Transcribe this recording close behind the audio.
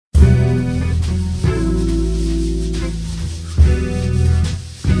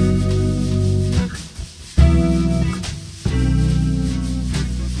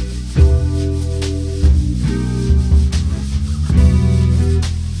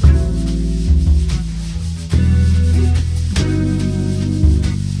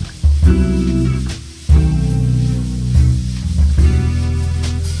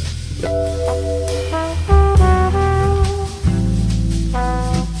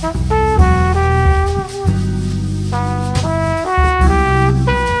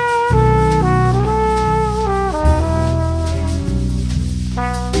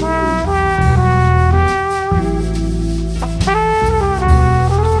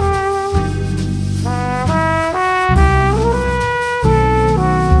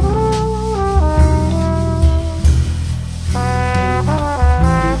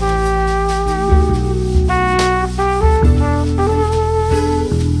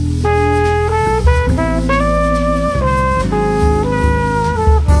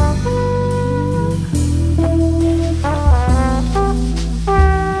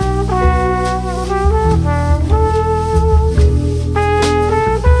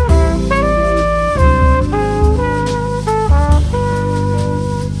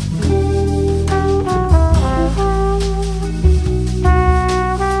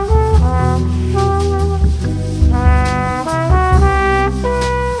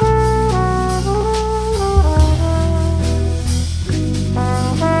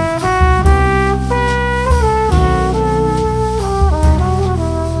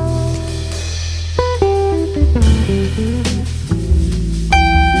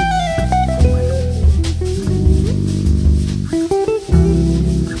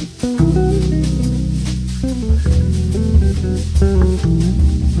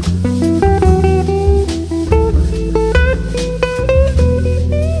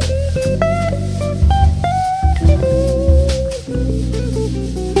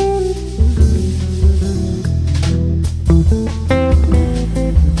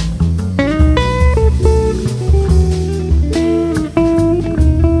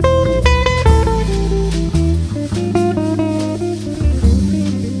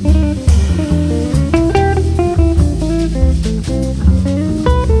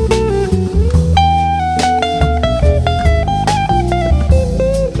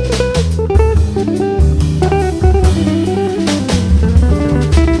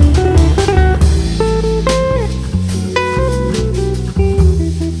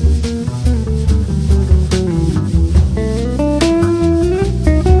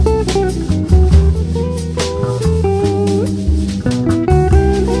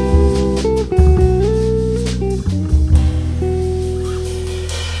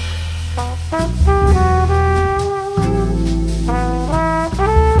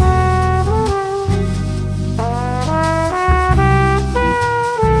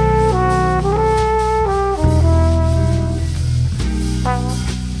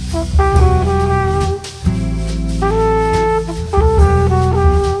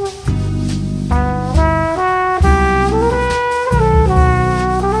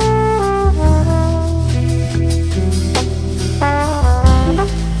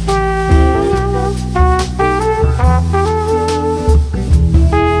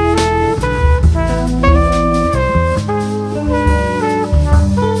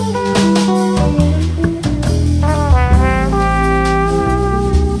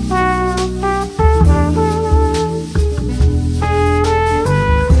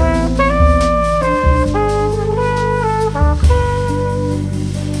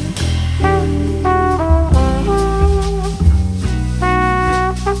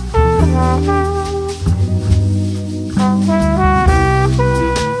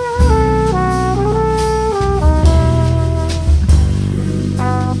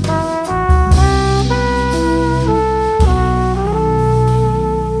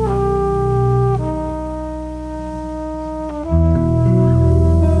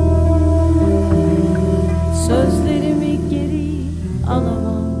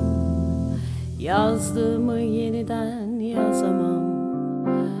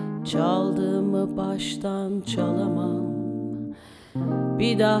baştan çalamam,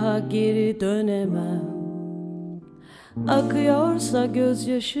 bir daha geri dönemem. Akıyorsa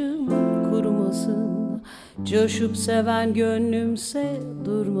gözyaşım kurumasın, coşup seven gönlümse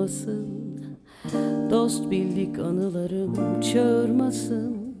durmasın. Dost bildik anılarım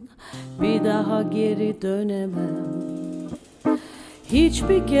çağırmasın, bir daha geri dönemem.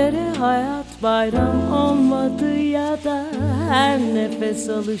 Hiçbir kere hayat bayram olmadı ya da her nefes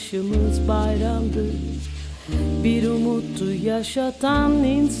alışımız bayramdı. Bir umuttu yaşatan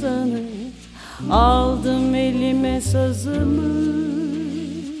insanı, aldım elime sazımı.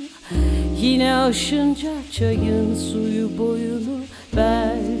 Yine aşınca çayın suyu boyunu,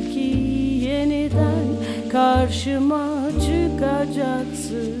 belki yeniden karşıma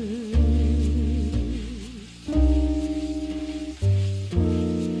çıkacaksın.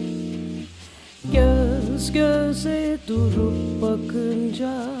 Göz göze durup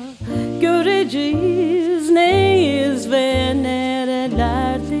bakınca göreceğiz neyiz ve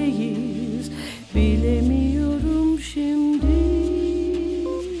nerelerdeyiz, bilemiyorum şimdi.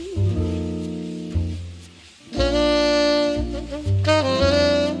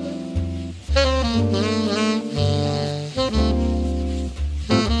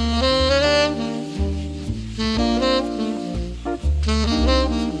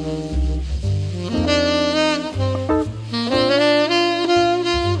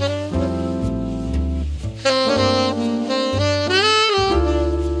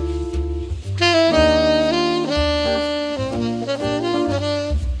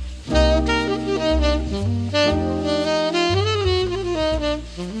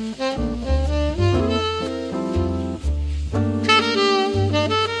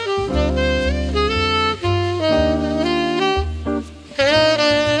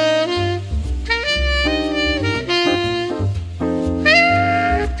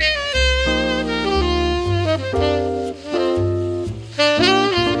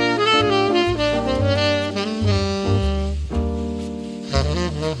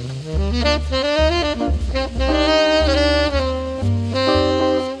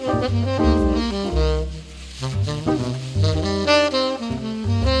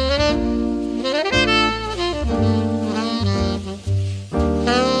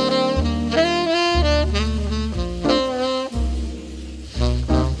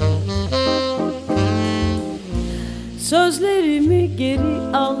 Sözlerimi geri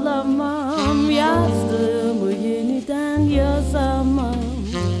alamam, yazdığımı yeniden yazamam.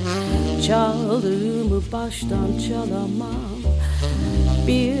 Çaldığımı baştan çalamam,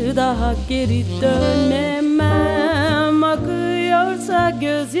 bir daha geri dönemem. Akıyorsa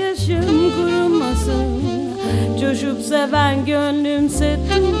gözyaşım kurumasın, coşup seven gönlümse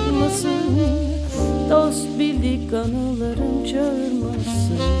durmasın. Dost bildik anılarım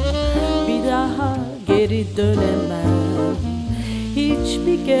çağırmasın, bir daha geri dönemem.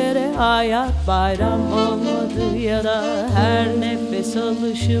 Hiçbir kere hayat bayram olmadı ya da her nefes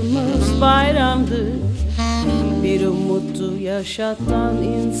alışımız bayramdı. Bir umuttu yaşatan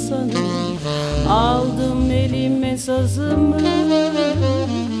insanı, aldım elime sazımı.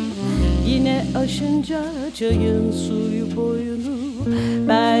 Yine aşınca çayın suyu boyunu,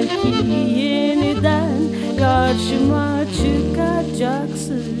 belki yeniden karşıma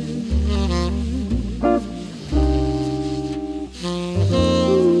çıkacaksın.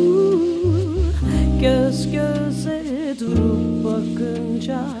 Göz göze durup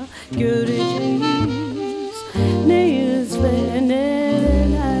bakınca göreceğiz neyiz ve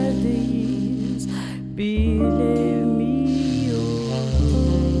nerelerdeyiz, bilemiyoruz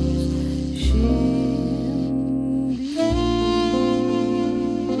şimdi.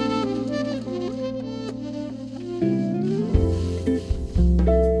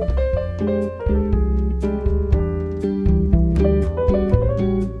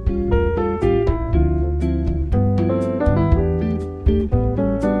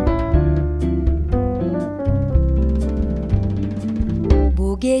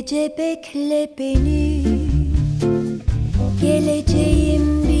 Gece bekle beni,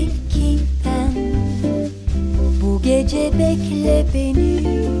 geleceğim bil ki ben. Bu gece bekle beni,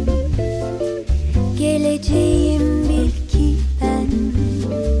 geleceğim bil ki ben.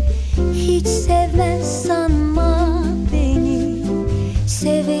 Hiç sevmez sanma beni,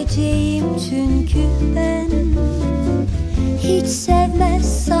 seveceğim çünkü ben. Hiç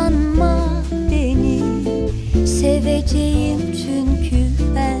sevmez sanma beni, seveceğim çünkü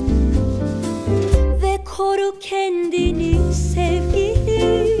ben. Ve koru kendini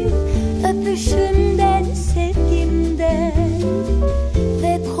sevgilim, öpüşümden sevgimden.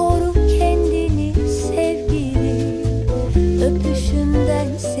 Ve koru kendini sevgilim,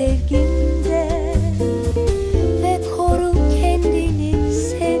 öpüşümden sevgimden.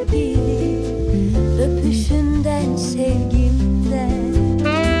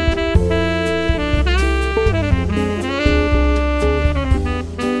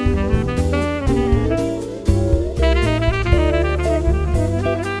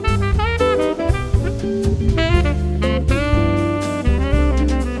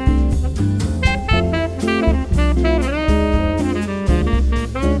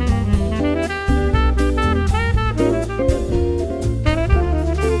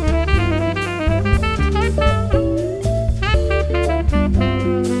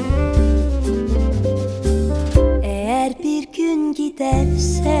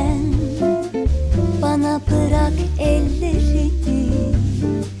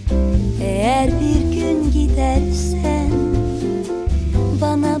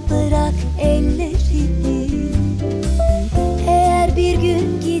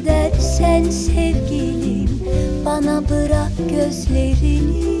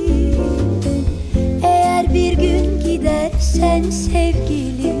 sevgilim. Eğer bir gün gidersen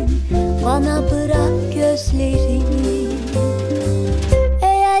sevgilim, bana bırak gözlerini.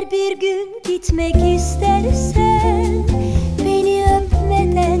 Eğer bir gün gitmek istersen beni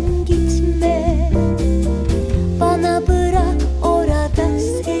öpmeden gitme. Bana bırak orada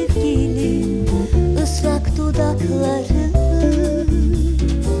sevgilim ıslak dudaklarını.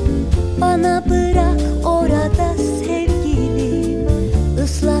 Bana bırak orada sevgilim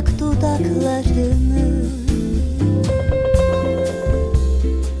ıslak dudaklarını.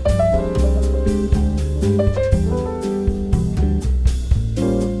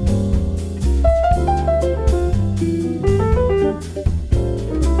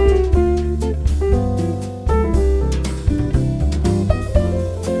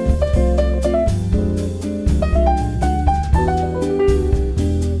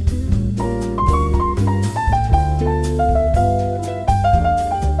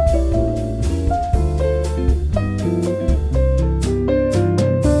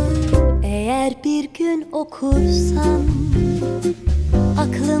 Okursam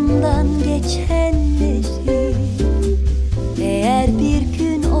aklımdan geçenleri, eğer bir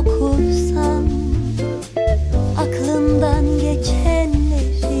gün okursam aklımdan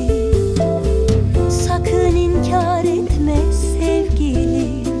geçenleri, sakın inkar etme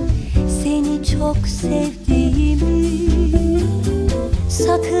sevgilim seni çok sevdiğimi.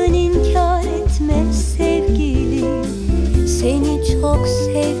 Sakın inkar etme sevgilim seni çok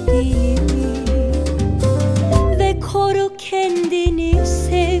sevdiğimi. Koru kendini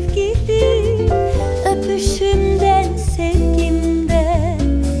sevgilim, öpüşümden,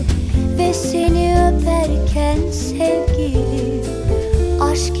 sevgimden. Ve seni öperken sevgilim,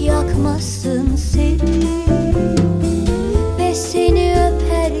 aşk yakmasın seni. Ve seni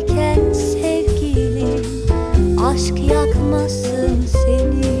öperken sevgilim, aşk yakmasın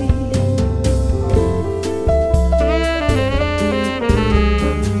seni.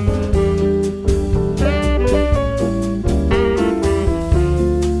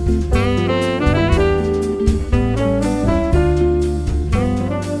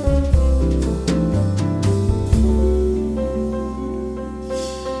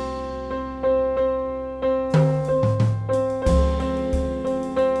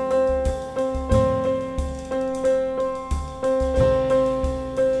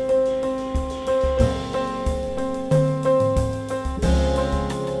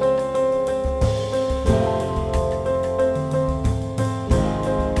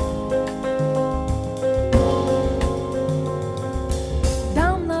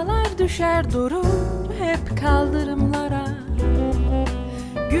 Düşer durur hep kaldırımlara.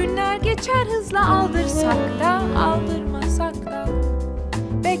 Günler geçer hızla, aldırsak da aldırmasak da.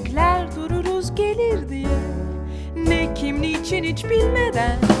 Bekler dururuz gelir diye, ne kim niçin hiç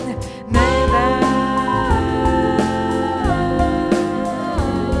bilmeden. Neden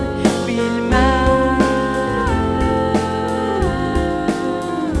bilmem.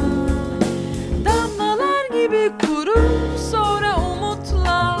 Damlalar gibi kurur sonra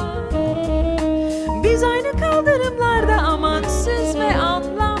umutlar. Biz aynı kaldırımlarda amansız ve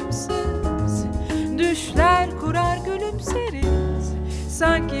anlamsız düşler kurar gülümseriz,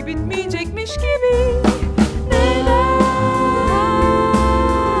 sanki bitmeyecekmiş gibi. Neden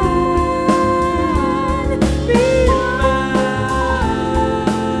bilmem.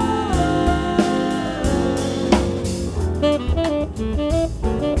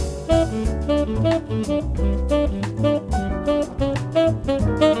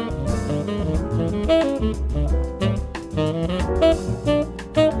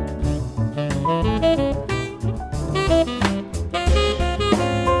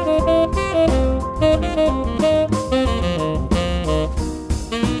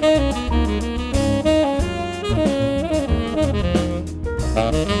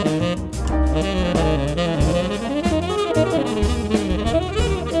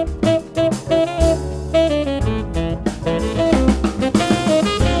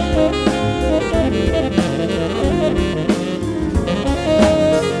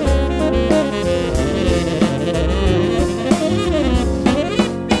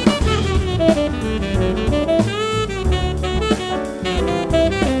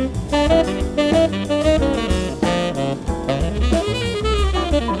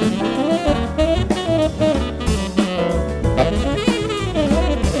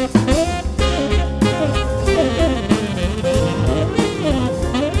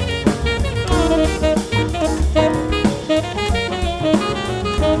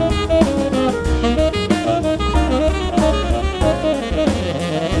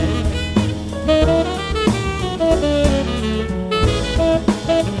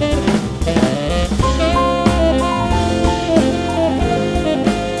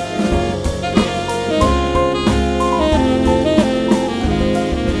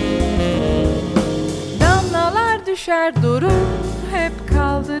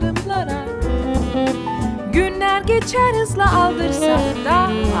 geçer hızla, aldırsak da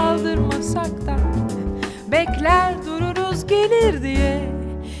aldırmasak da. Bekler dururuz gelir diye,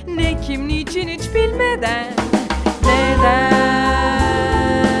 ne kim niçin hiç bilmeden. Neden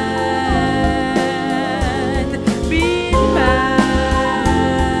bilmem.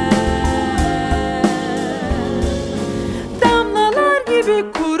 Damlalar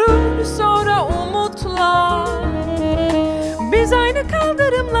gibi kurur sonra umutlar. Biz aynı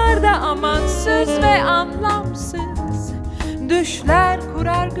kaldırımlarda amansız ve anlamsız düşler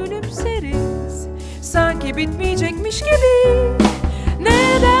kurar gülümseriz, sanki bitmeyecekmiş gibi.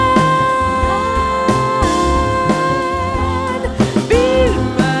 Neden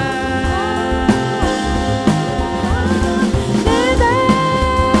bilmem. Neden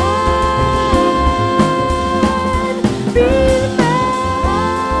bilmem.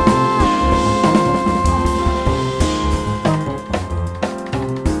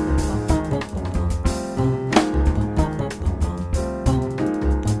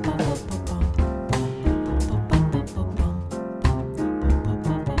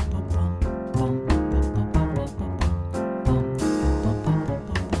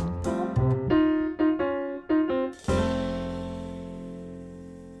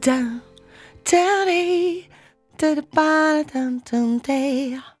 Down, down, day, to the bottom, down, down,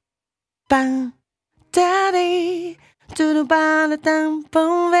 day, bang, down, day, to the bottom, down,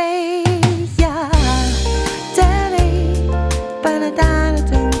 boom, way, yeah, down, day, bottom, down,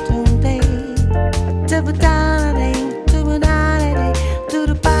 down, down, day, to the bottom, day, to the bottom, day, to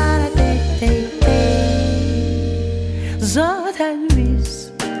the bottom, day. Zaten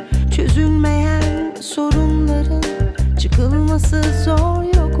biz çözülmeyen sorunların, çıkılması zor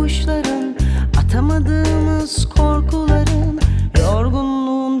yokuşların, atamadığımız korkuların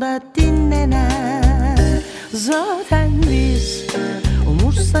yorgunluğunda dinlenen. Zaten biz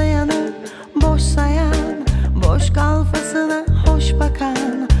umursayanı boş sayan, boş kalfasına hoş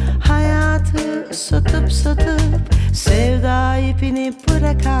bakan, hayatı satıp sevda ipini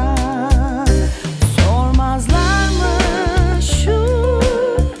bırakan. Sormazlar mı şu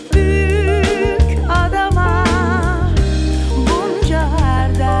büyük adama, bunca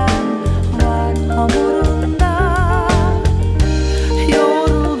erdem var hamurunda,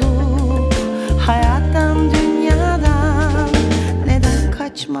 yorulup hayattan dünyadan. Neden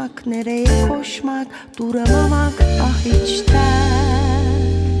kaçmak, nereye koşmak, duramamak ah içten.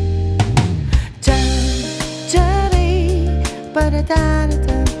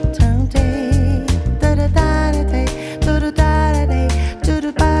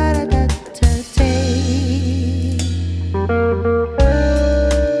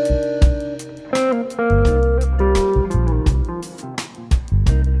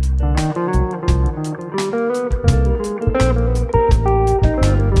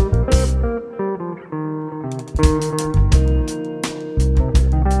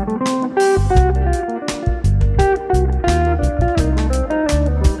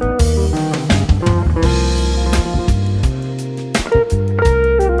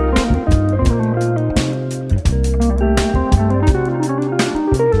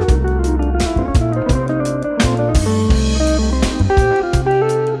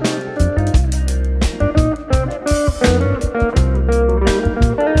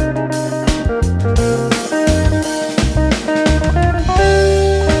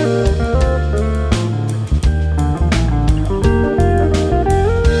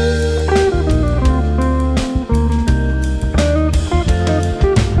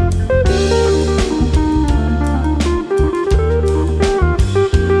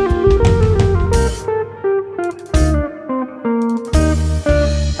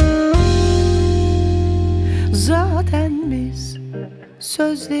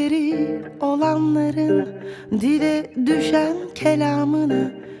 Sözleri olanların dile düşen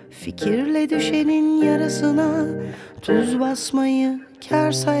kelamına, fikirle düşenin yarasına tuz basmayı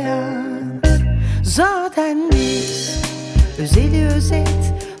kâr sayan. Zaten biz özeli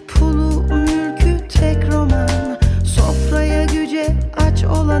özet, pulu mülkü tek roman, sofraya güce aç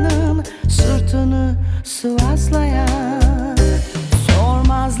olanın sırtını sıvazlayan.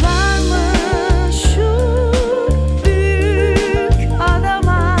 Sormazlar mı şu büyük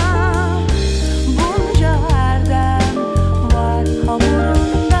adama, bunca erdem var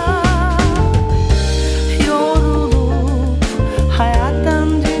hamurunda, yorulup hayattan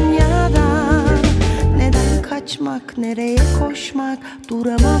dünyadan. Neden kaçmak, nereye koşmak,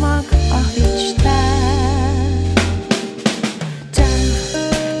 duramamak ah içten.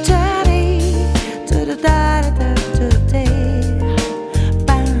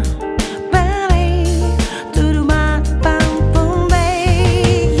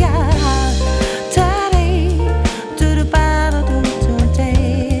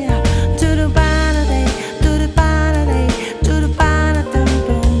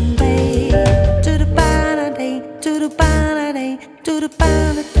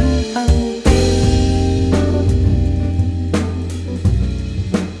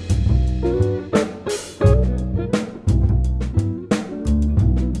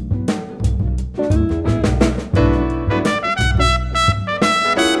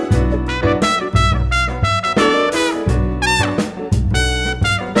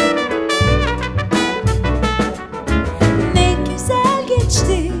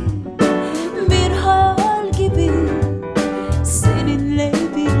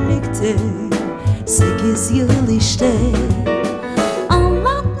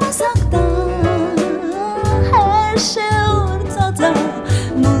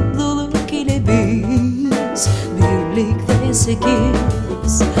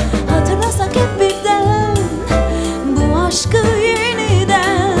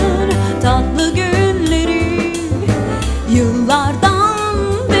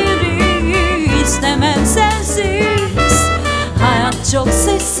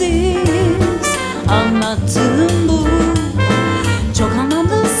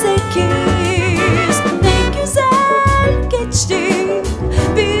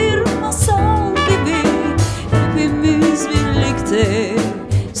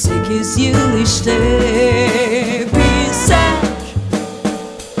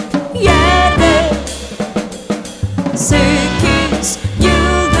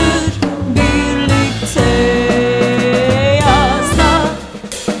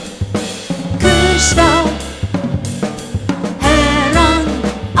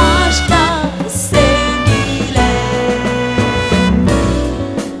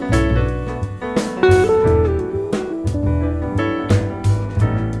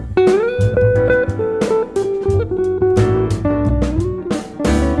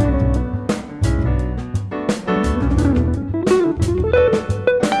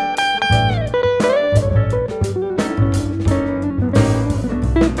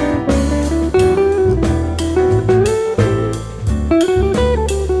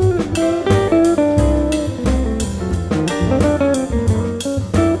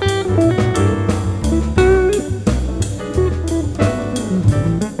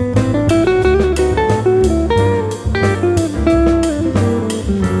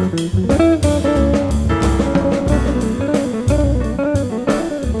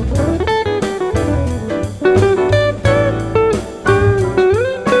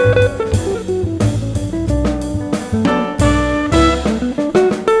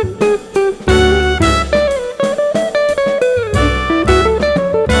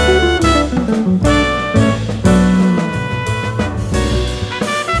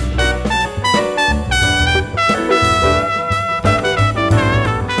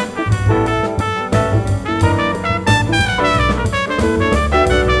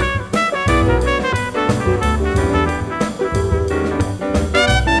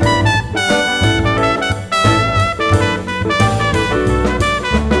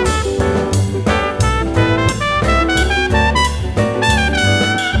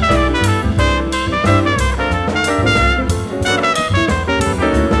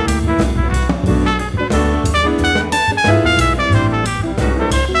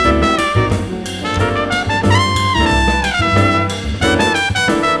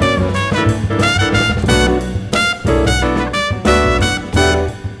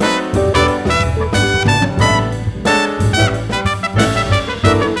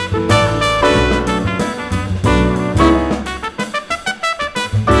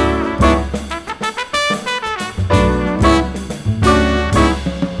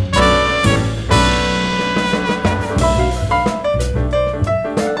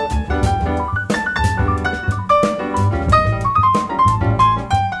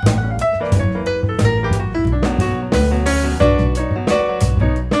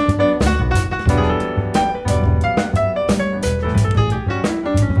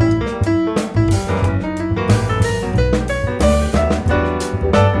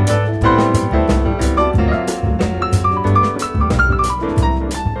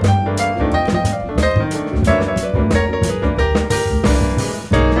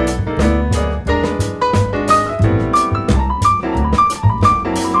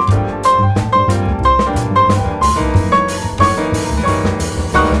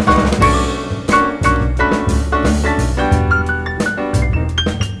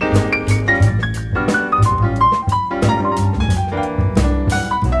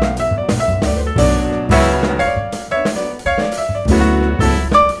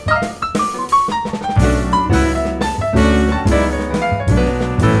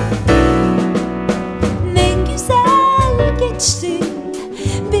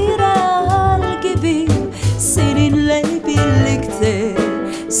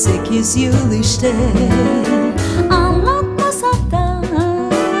 8 yıl işte. Anlatmasak da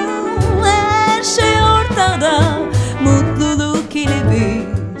her şey ortada. Mutluluk ile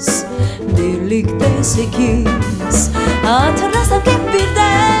biz birlikte 8. Hatırlasak hep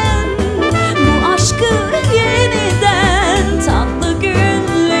birden bu aşkı yeniden. Tatlı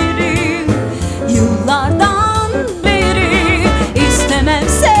günleri yıllardan beri. İstemem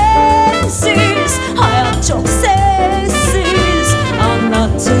sensiz, hayat çok sessiz.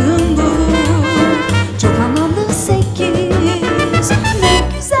 Anlattığım bu çok anlamlı 8. Ne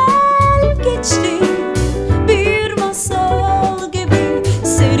güzel geçti bir masal gibi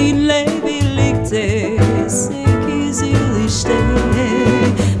seninle birlikte. 8 yıl işte.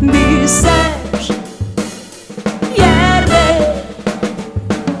 Bir ser yerde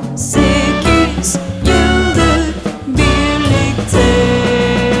 8 yıldır birlikte.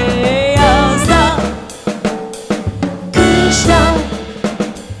 Yazda, kışta,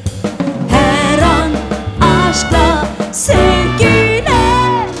 her an aşkla, sevgiyle.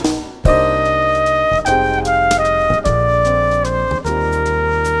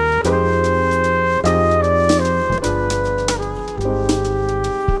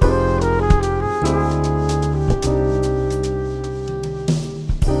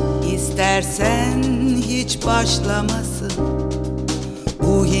 İstersen hiç başlamasın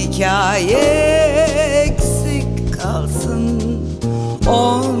bu hikaye, eksik kalsın.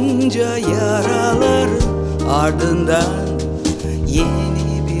 Onca yaraların ardından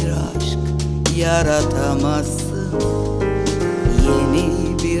yeni bir aşk yaratamazsın. Yeni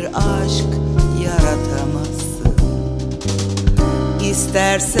bir aşk yaratamazsın.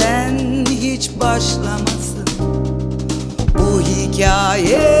 İstersen hiç başlamasın bu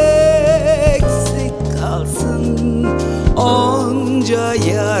hikaye, eksik kalsın. Onca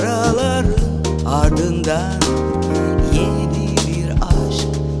yaraların ardından yeni bir aşk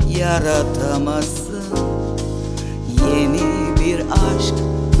yaratamazsın. Yeni bir aşk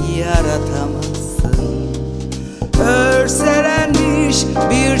yaratamazsın. Örselenmiş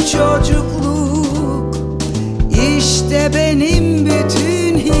bir çocukluk, İşte benim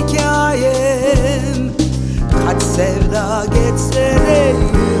bütün hikayem. Kaç sevda geçse de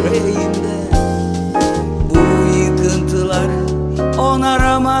yüreğimden, bu yıkıntıları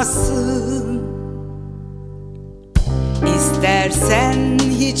onaramazsın. İstersen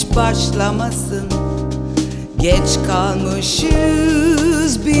hiç başlamasın, geç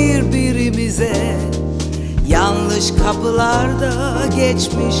kalmışız birbirimize. Yanlış kapılarda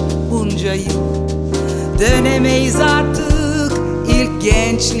geçmiş bunca yıl, dönemeyiz artık ilk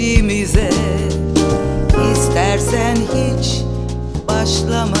gençliğimize. İstersen hiç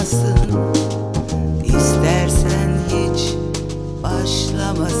başlamasın, İstersen hiç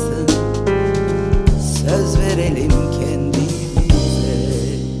başlamasın. Söz verelim kendimize.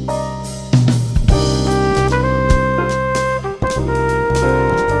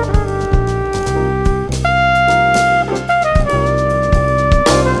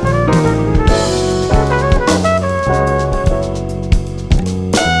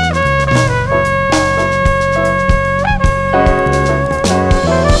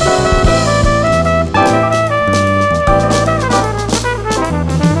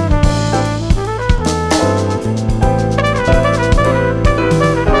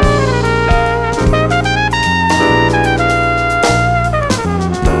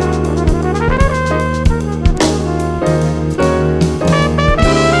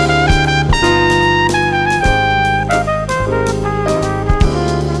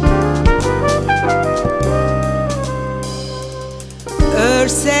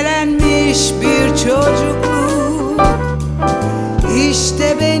 Örselenmiş bir çocukluk,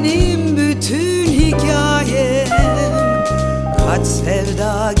 İşte benim bütün hikayem. Kaç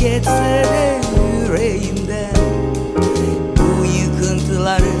sevda geçse de yüreğimden, bu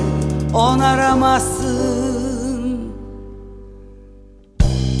yıkıntıları onaramazsın.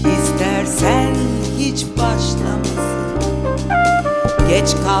 İstersen hiç başlamasın,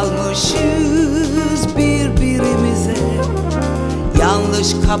 geç kalmışız birbirimize.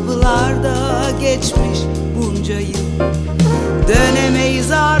 Yanlış kapılarda geçmiş bunca yıl,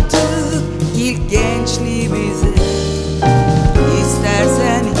 dönemeyiz artık ilk gençliğimize.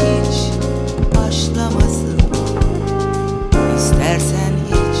 İstersen hiç başlamasın, İstersen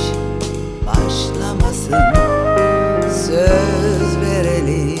hiç başlamasın. Söz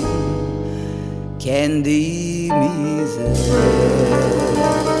verelim kendimize.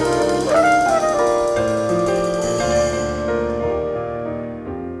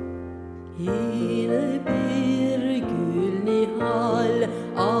 Yine bir gül nihal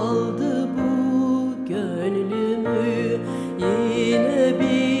aldı bu gönlümü.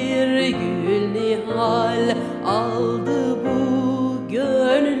 güzel aldı bu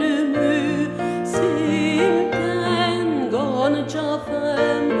gönlümü. Simden gonca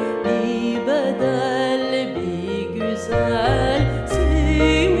fen bir bedel bir güzel.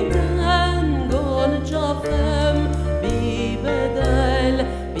 Simden gonca fen bir bedel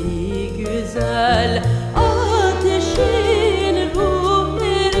bir güzel. Ateşin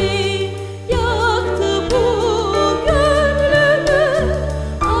ruhları yaktı bu gönlümü.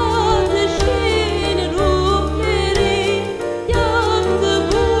 Ateşin ruhları yaktı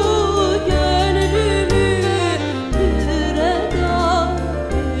bu gönlümü. Bir eda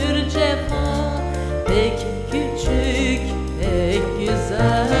bir cefa pek küçük pek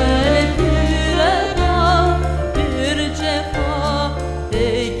güzel. Bir eda bir cefa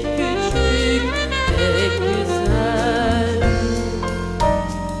pek küçük pek güzel.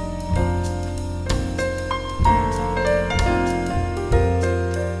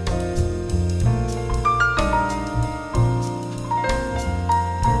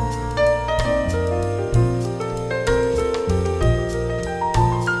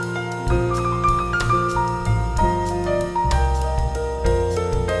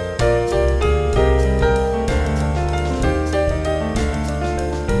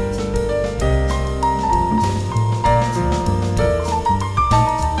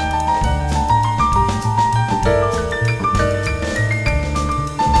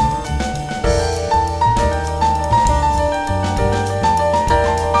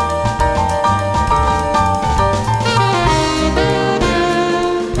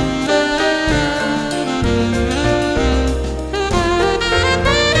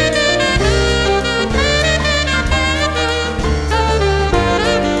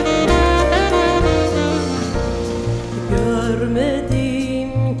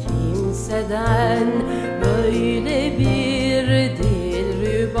 Görmedim kimseden böyle bir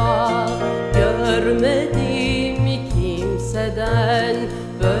dilrüba. Görmedim kimseden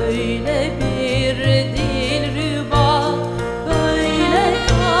böyle bir dilrüba. Böyle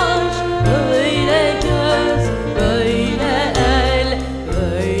kaş, böyle göz, böyle el,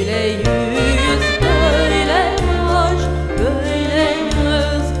 böyle yüz. Böyle kaş, böyle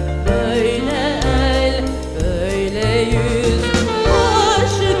göz, böyle el, böyle yüz.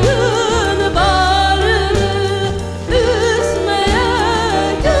 Aşkın bağrını üzmeye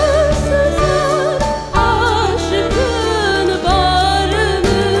gözsüzer. Aşkın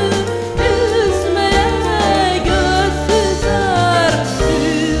bağrını üzmeye gözsüzer.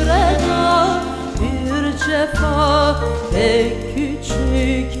 Bir eda bir cefa pek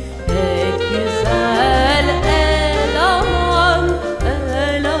küçük pek güzel. El aman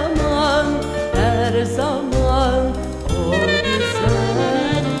el aman her zaman o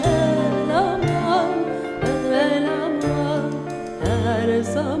güzel. El aman el aman her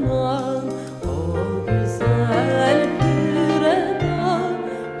zaman o güzel. Bir eda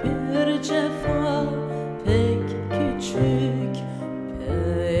bir cefa pek küçük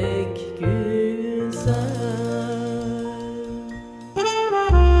pek güzel.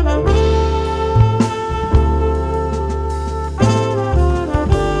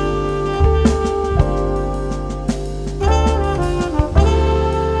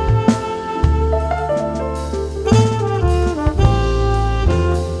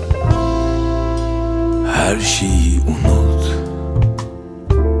 Her şeyi unut,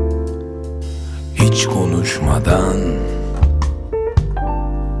 hiç konuşmadan.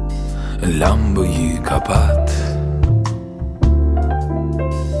 Lambayı kapat,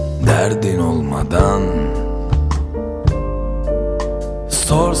 derdin olmadan.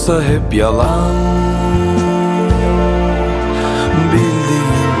 Sorsa hep yalan,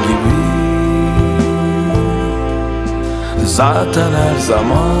 bildiğin gibi. Zaten her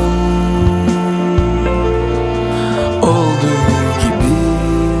zaman olduğu gibi.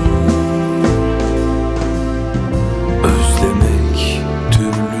 Özlemek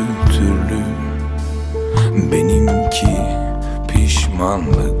türlü türlü, benimki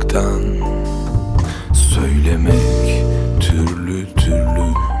pişmanlıktan. Söylemek türlü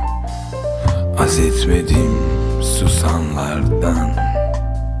türlü, az etmedim susanlardan.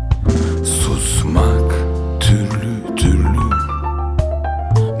 Susmak türlü türlü,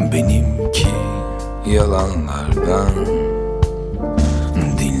 benimki yalanlardan.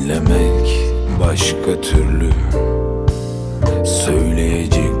 Dinlemek başka türlü,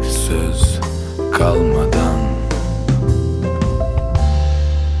 söyleyecek söz kalmadan.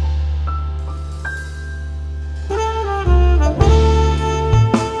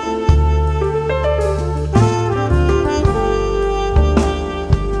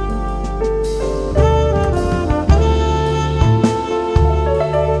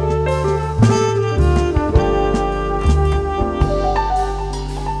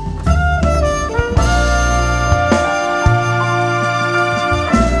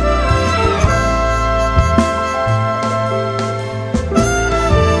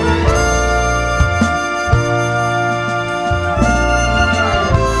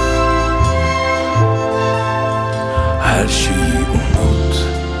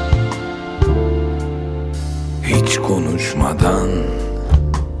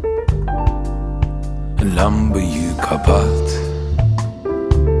 lambayı kapat,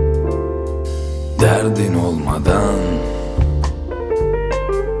 derdin olmadan.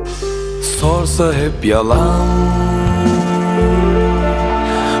 Sorsa hep yalan,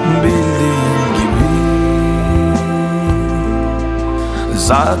 bildiğin gibi.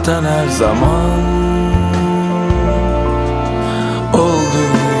 Zaten her zaman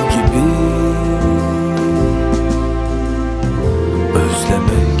olduğu gibi.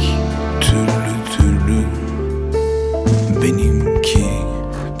 Özlemek türlü türlü, benimki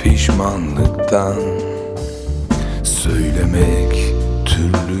pişmanlıktan. Söylemek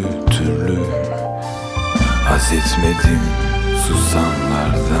türlü türlü, haz etmedim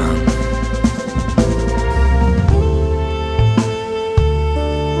susanlardan.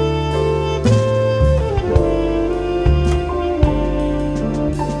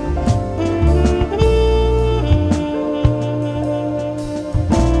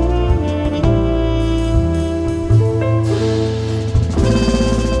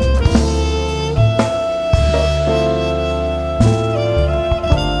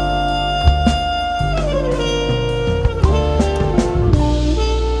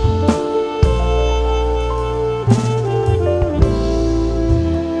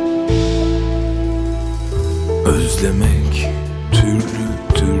 Özlemek türlü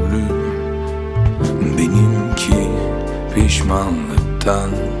türlü, benimki pişmanlıktan.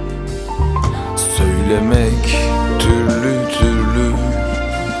 Söylemek türlü türlü,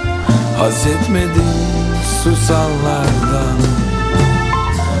 haz etmedim susanlardan.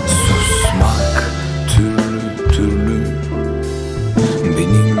 Susmak türlü türlü,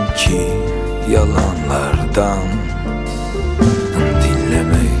 benimki yalanlardan.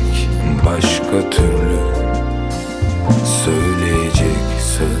 Dinlemek başka türlü, söyleyecek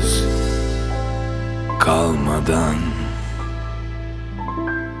söz kalmadan.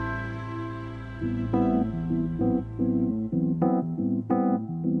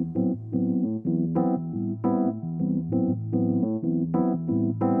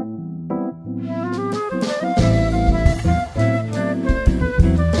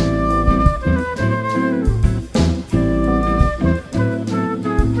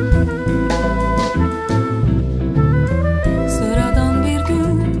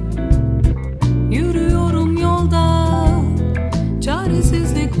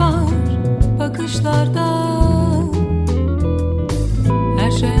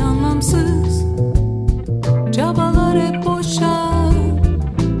 Her şey anlamsız, çabalar hep boşa.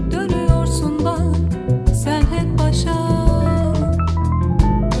 Dönüyorsun bak sen hep başa.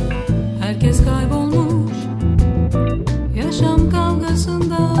 Herkes kaybolmuş yaşam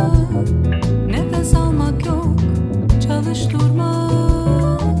kavgasında. Nefes almak yok, çalış durma.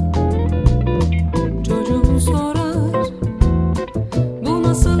 Çocuğun sorar, bu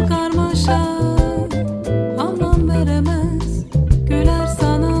nasıl karmaşa? Anlam veremez, güler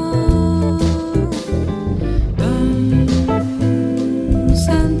sana.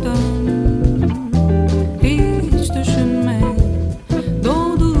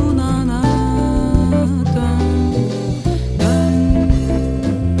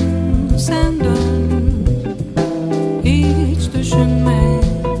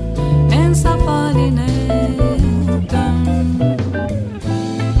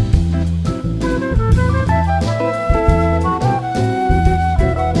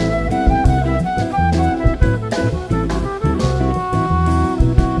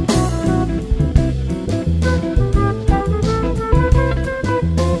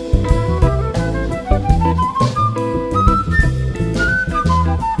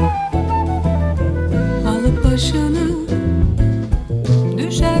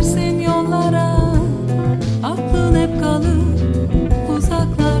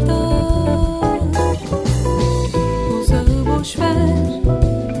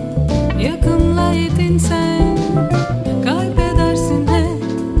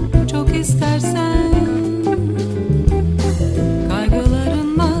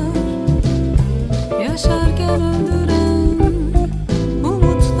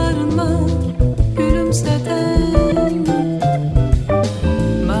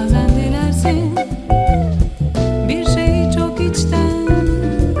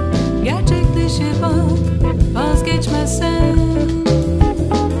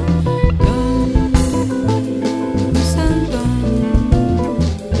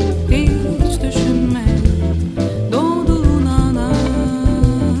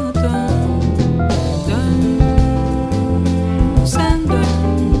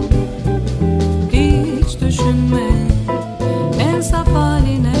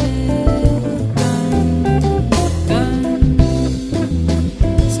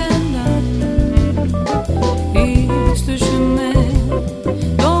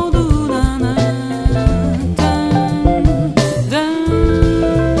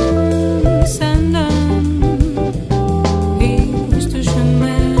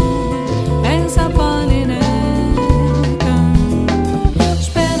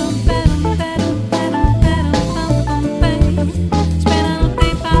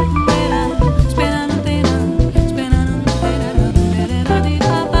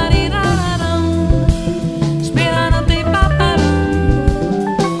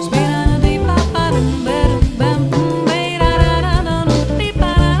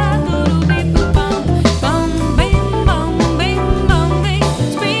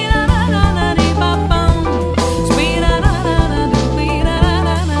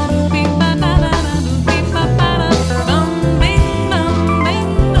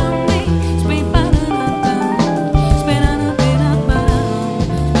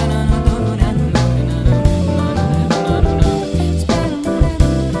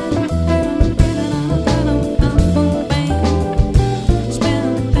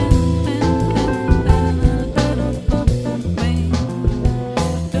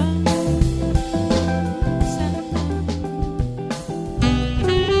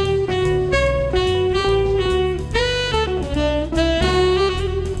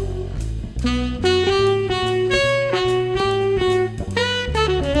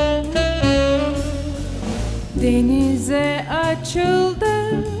 Denize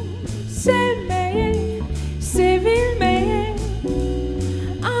açıldım sevmeye, sevilmeye.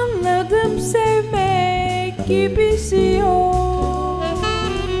 Anladım sevmek gibisi yok.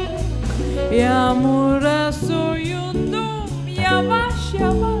 Yağmura soyundum yavaş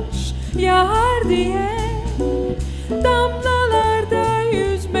yavaş yağar diye. Damlalarda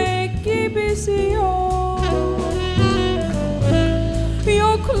yüzmek gibisi yok.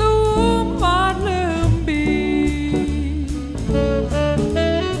 Yokluğum varlığım bir.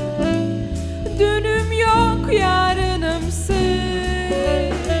 Dünüm yok yarınımsın.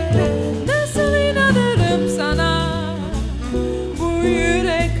 Nasıl inanırım sana? Bu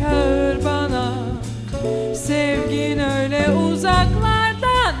yürek ağır bana. Sevgin öyle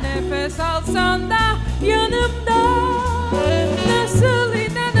uzaklarda. Nefes alsan da yanımda. Nasıl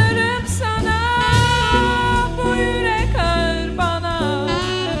inanırım sana? Bu yürek ağır bana.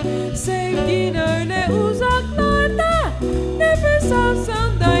 Sevgin öyle uzaklarda. Nefes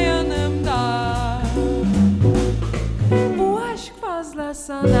alsan da yanımda. Bu aşk fazla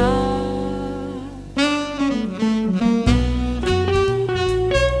sana.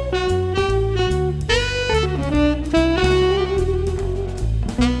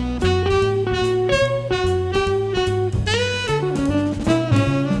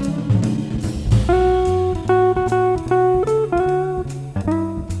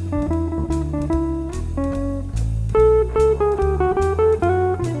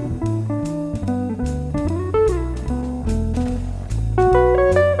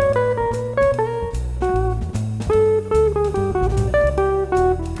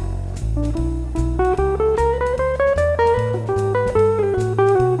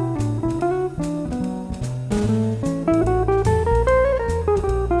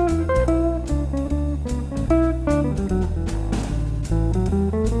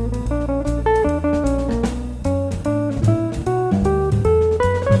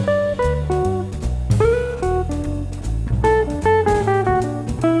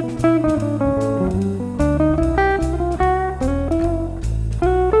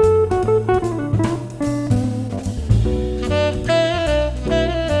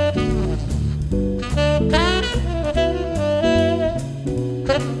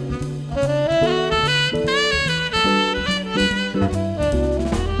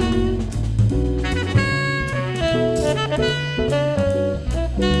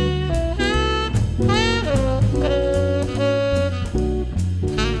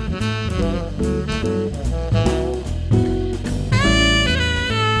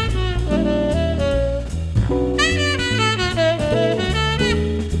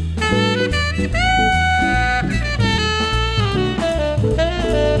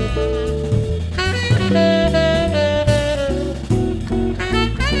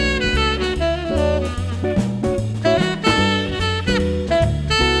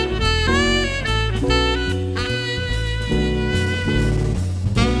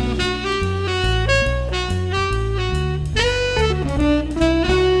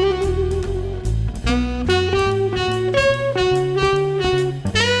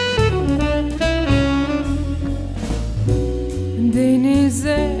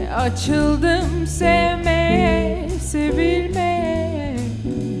 Denize açıldım sevmeye, sevilmeye.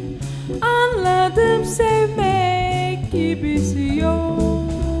 Anladım sevmek gibisi yok.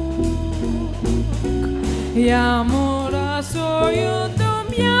 Yağmura soyundum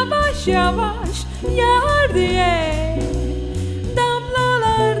yavaş yavaş yağar diye.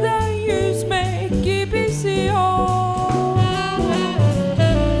 Damlalarda yüzmek gibisi yok.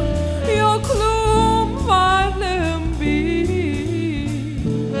 Yokluğum varlığım bir.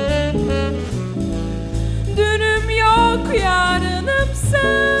 Dünüm yok yarınımsın.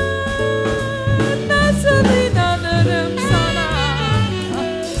 Nasıl inanırım sana?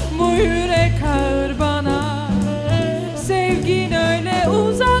 Bu yürek ağır bana. Sevgin öyle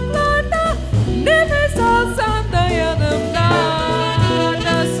uzaklarda. Nefes alsan da yanımda.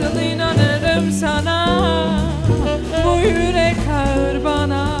 Nasıl inanırım sana? Bu yürek ağır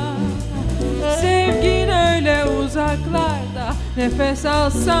bana. Sevgin öyle uzaklarda. Nefes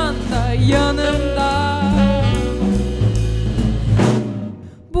alsan da yanımda.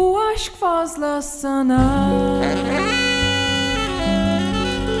 Bu aşk fazla sana.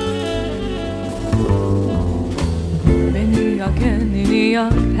 Beni yak, kendini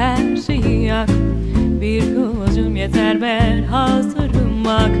yak, her şeyi yak. Bir kıvılcım yeter, ben hazırım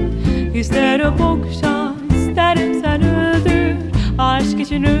bak. İster okşa, isterim sen öldür. Aşk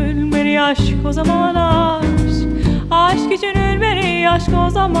için ölmeli, aşk o zaman aşk. Aşk için ölmeli, aşk o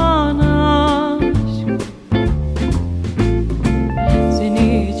zaman aşk.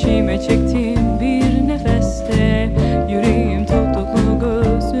 Seni içime çektim bir nefeste.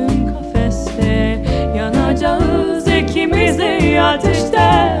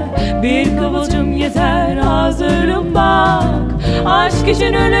 Bir kıvılcım yeter, hazırım bak. Aşk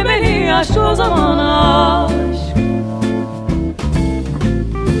için ölmeli, aşk o zaman aşk.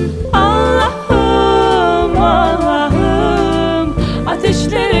 Allah'ım, Allah'ım,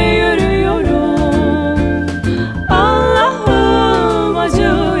 ateşlere yürüyorum. Allah'ım,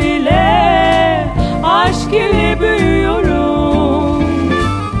 acı ile, aşk ile büyüyorum.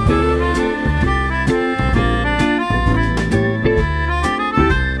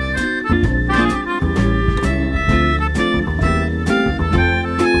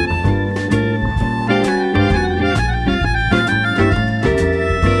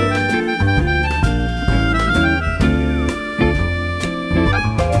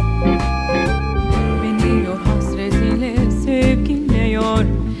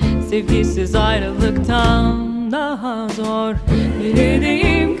 Sevgisiz ayrılıktan daha zor.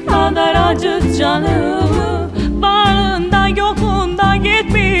 Dilediğim kadar acıt canımı. Varlığında yokunda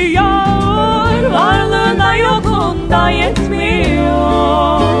yetmiyor. Varlığında yokunda yetmiyor.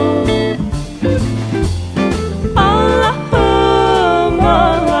 Allah'ım,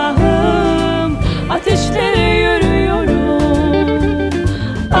 Allah'ım, ateşlere yürüyorum.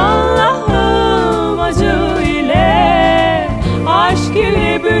 Allah'ım, acı ile, aşk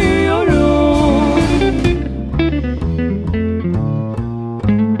ile büyüyorum.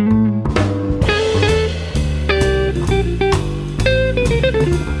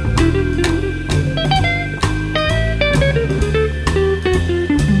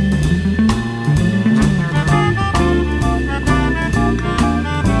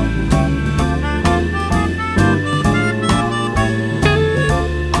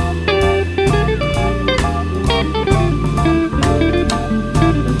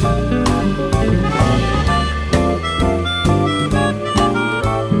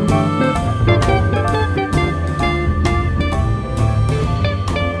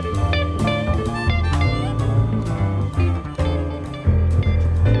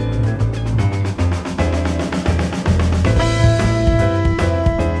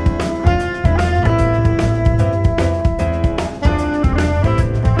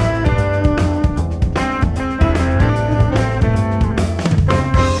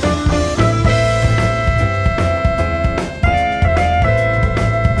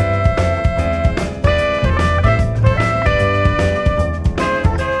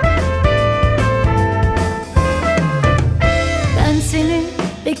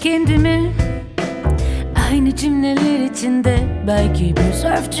 Kendimi aynı cümleler içinde, belki bir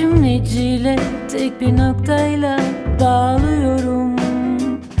zarf cümleciyle, tek bir noktayla bağlıyorum.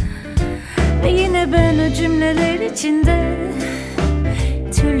 Ve yine ben o cümleler içinde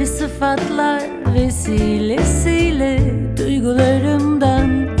türlü sıfatlar vesilesiyle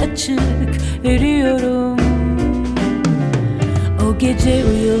duygularımdan açık veriyorum. O gece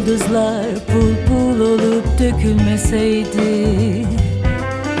o yıldızlar pul pul olup dökülmeseydi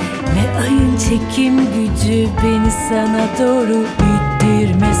ve ayın çekim gücü beni sana doğru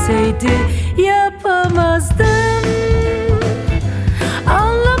ittirmeseydi, yapamazdım.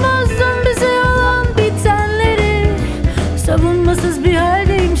 Anlamazdım bize olan bitenleri. Savunmasız bir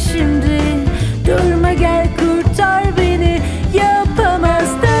haldeyim şimdi. Durma, gel kurtar beni.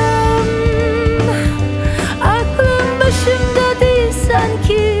 Yapamazdım. Aklım başımda değil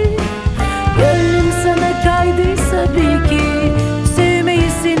sanki. Gönlüm sana kaydıysa bil ki sevmeyi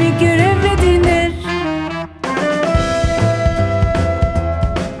seni görev edinir.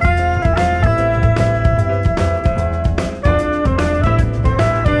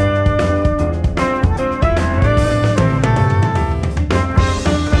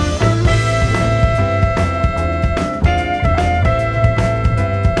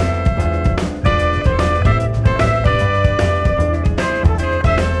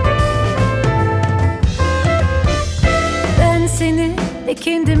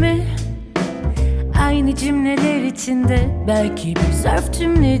 Kendimi aynı cümleler içinde, belki bir zarf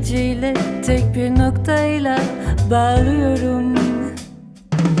cümleciyle, tek bir noktayla bağlıyorum.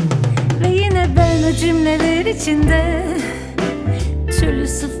 Ve yine ben o cümleler içinde türlü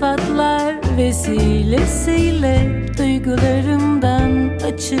sıfatlar vesilesiyle duygularımdan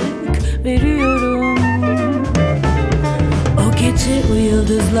açık veriyorum. O gece o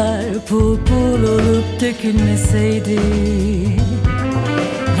yıldızlar pul pul olup dökülmeseydi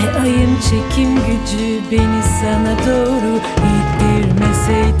ve ayın çekim gücü beni sana doğru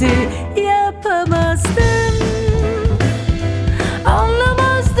ittirmeseydi, yapamazdım.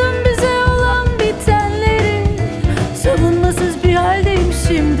 Anlamazdım bize olan bitenleri. Savunmasız bir haldeyim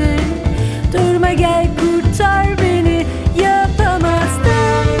şimdi. Durma, gel kurtar beni.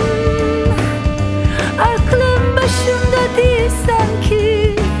 Yapamazdım. Aklım başımda değil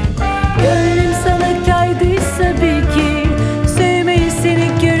sanki.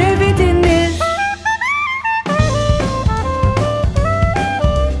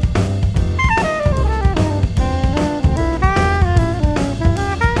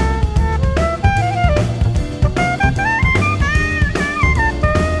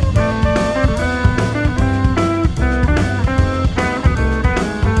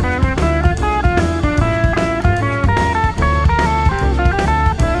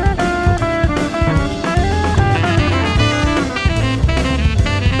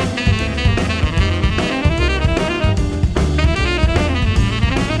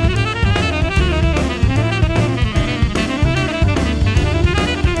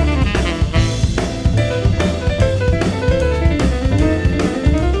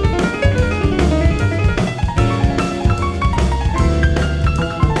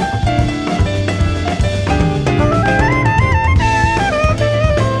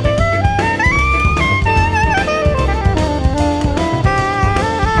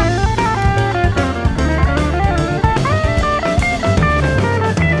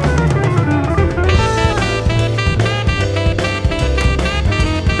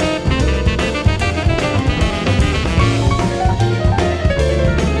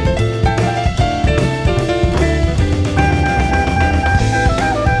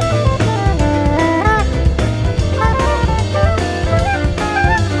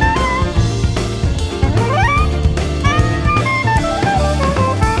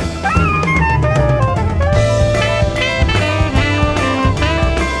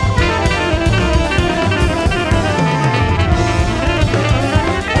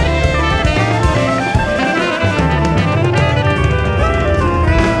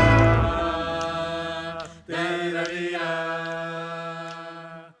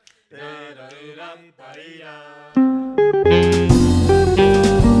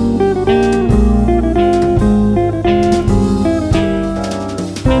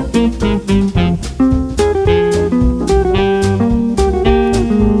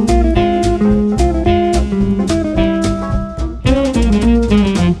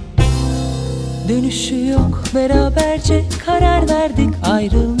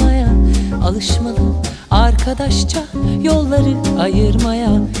 alışmalı arkadaşça yolları ayırmaya.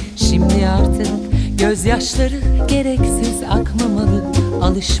 Şimdi artık gözyaşları gereksiz akmamalı,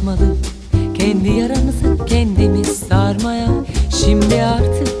 alışmalı kendi yaramızı kendimiz sarmaya. Şimdi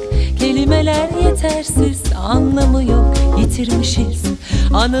artık kelimeler yetersiz, anlamı yok, yitirmişiz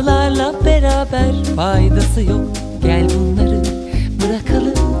anılarla beraber, faydası yok. Gel bunları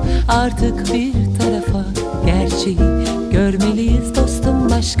bırakalım artık bir tarafa, gerçeği görmeliyiz dostum,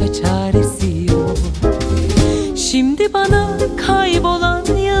 başka çaresi yok. Şimdi bana kaybolan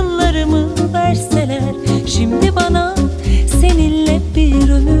yıllarımı verseler, şimdi bana seninle bir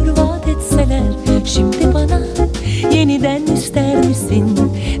ömür vaat etseler, şimdi bana yeniden ister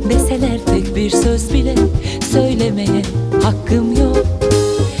misin deseler, tek bir söz bile söylemeye hakkım yok.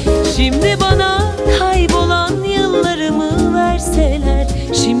 Şimdi bana kaybolan yıllarımı verseler,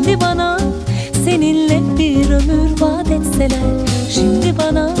 şimdi bana seninle bir ömür vaat etseler, şimdi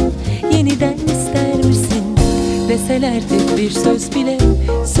bana yeniden ister misin deseler, tek bir söz bile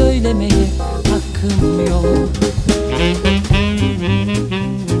söylemeye hakkım yok.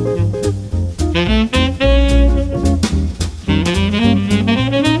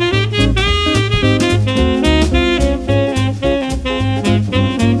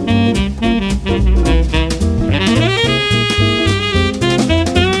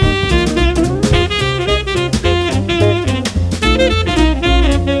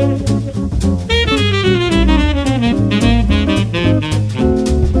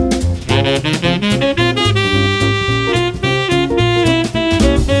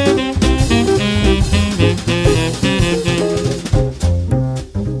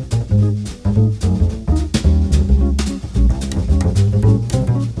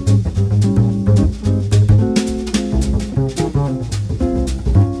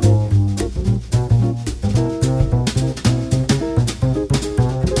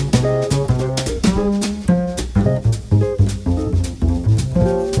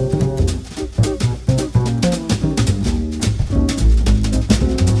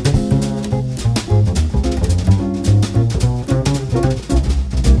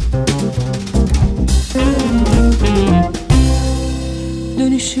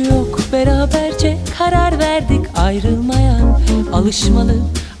 Dönüşü yok, beraberce karar verdik ayrılmaya. Alışmalı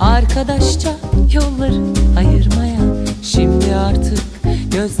arkadaşça yolları ayırmaya. Şimdi artık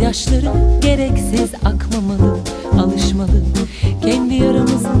gözyaşları gereksiz akmamalı, alışmalı kendi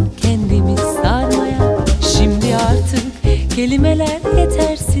yaramızı kendimiz sarmaya. Şimdi artık kelimeler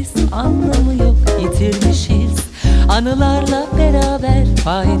yetersiz, anlamı yok, yitirmişiz anılarla beraber,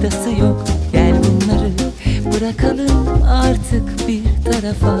 faydası yok. Gel bunları bırakalım artık bir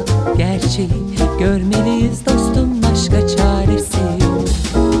tarafa, gerçeği görmeliyiz dostum, başka çaresi yok.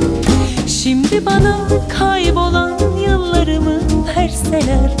 Şimdi bana kaybolan yıllarımı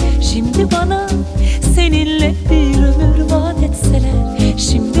verseler, şimdi bana seninle bir ömür vaat etseler,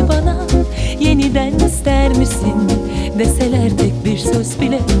 şimdi bana yeniden ister misin deseler, tek bir söz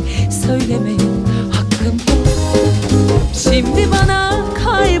bile söylemeye hakkım yok. Şimdi bana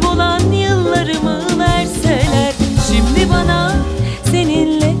kaybolan yıllarımı verseler, şimdi bana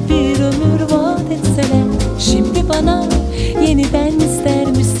seninle bir ömür vaat etseler, şimdi bana yeniden ister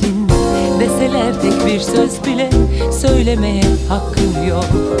misin deseler, tek bir söz bile söylemeye hakkım yok.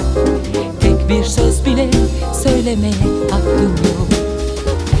 Tek bir söz bile söylemeye hakkım yok.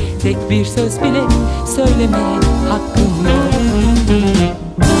 Tek bir söz bile söylemeye hakkım yok.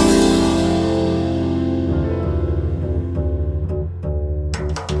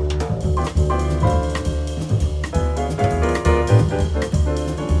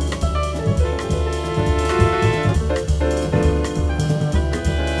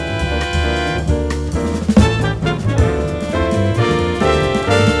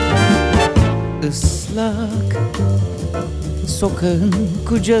 Islak sokağın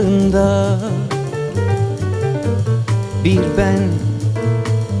kucağında bir ben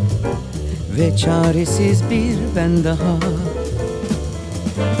ve çaresiz bir ben daha.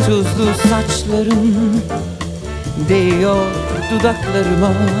 Tuzlu saçların değiyor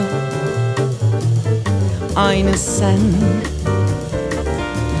dudaklarıma, aynı sen,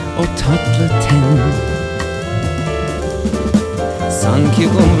 o tatlı ten. Sanki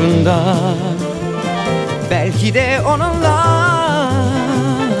umrunda, belki de onunla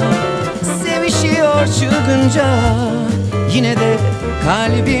sevişiyor çılgınca. Yine de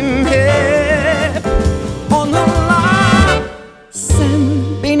kalbim hep onunla. Sen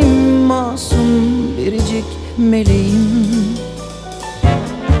benim masum biricik meleğim.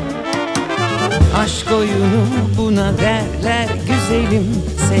 Aşk oyunu buna derler güzelim.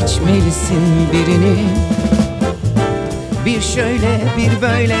 Seçmelisin birini. Bir şöyle bir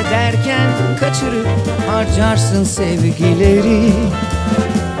böyle derken kaçırıp harcarsın sevgileri.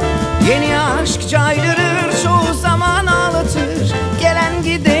 Yeni aşk caydırır, çoğu zaman ağlatır, gelen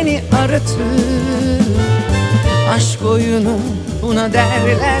gideni aratır. Aşk oyunu buna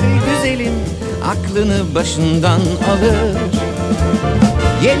derler güzelim, aklını başından alır.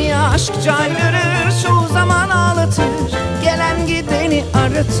 Yeni aşk caydırır, çoğu zaman ağlatır, gelen gideni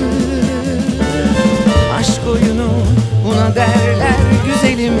aratır. Aşk oyunu buna derler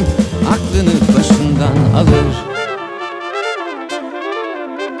güzelim, aklını başından alır.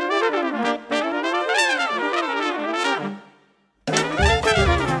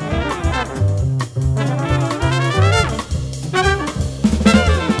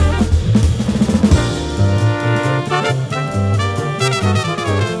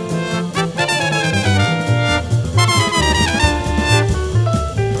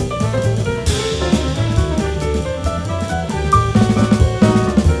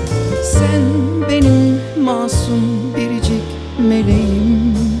 Masum biricik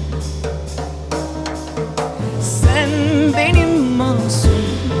meleğim, sen benim masum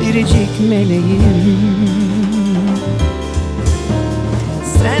biricik meleğim.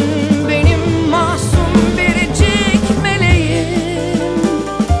 Sen benim masum biricik meleğim.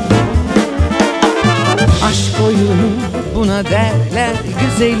 Aşk oyunu buna derler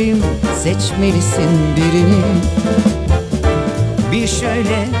güzelim, seçmelisin birini. Bir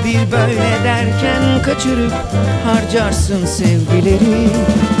şöyle bir böyle derken kaçırıp harcarsın sevgileri.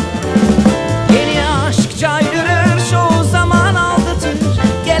 Yeni aşk caydırır, çoğu zaman aldatır,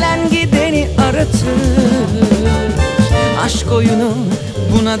 gelen gideni aratır. Aşk oyunu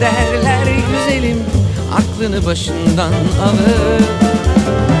buna derler güzelim, aklını başından alır.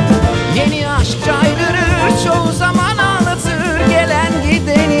 Yeni aşk caydırır, çoğu zaman ağlatır, gelen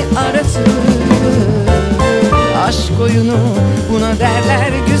gideni aratır. Aşk oyunu buna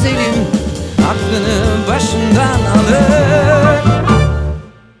derler güzelim, aklını başından alır.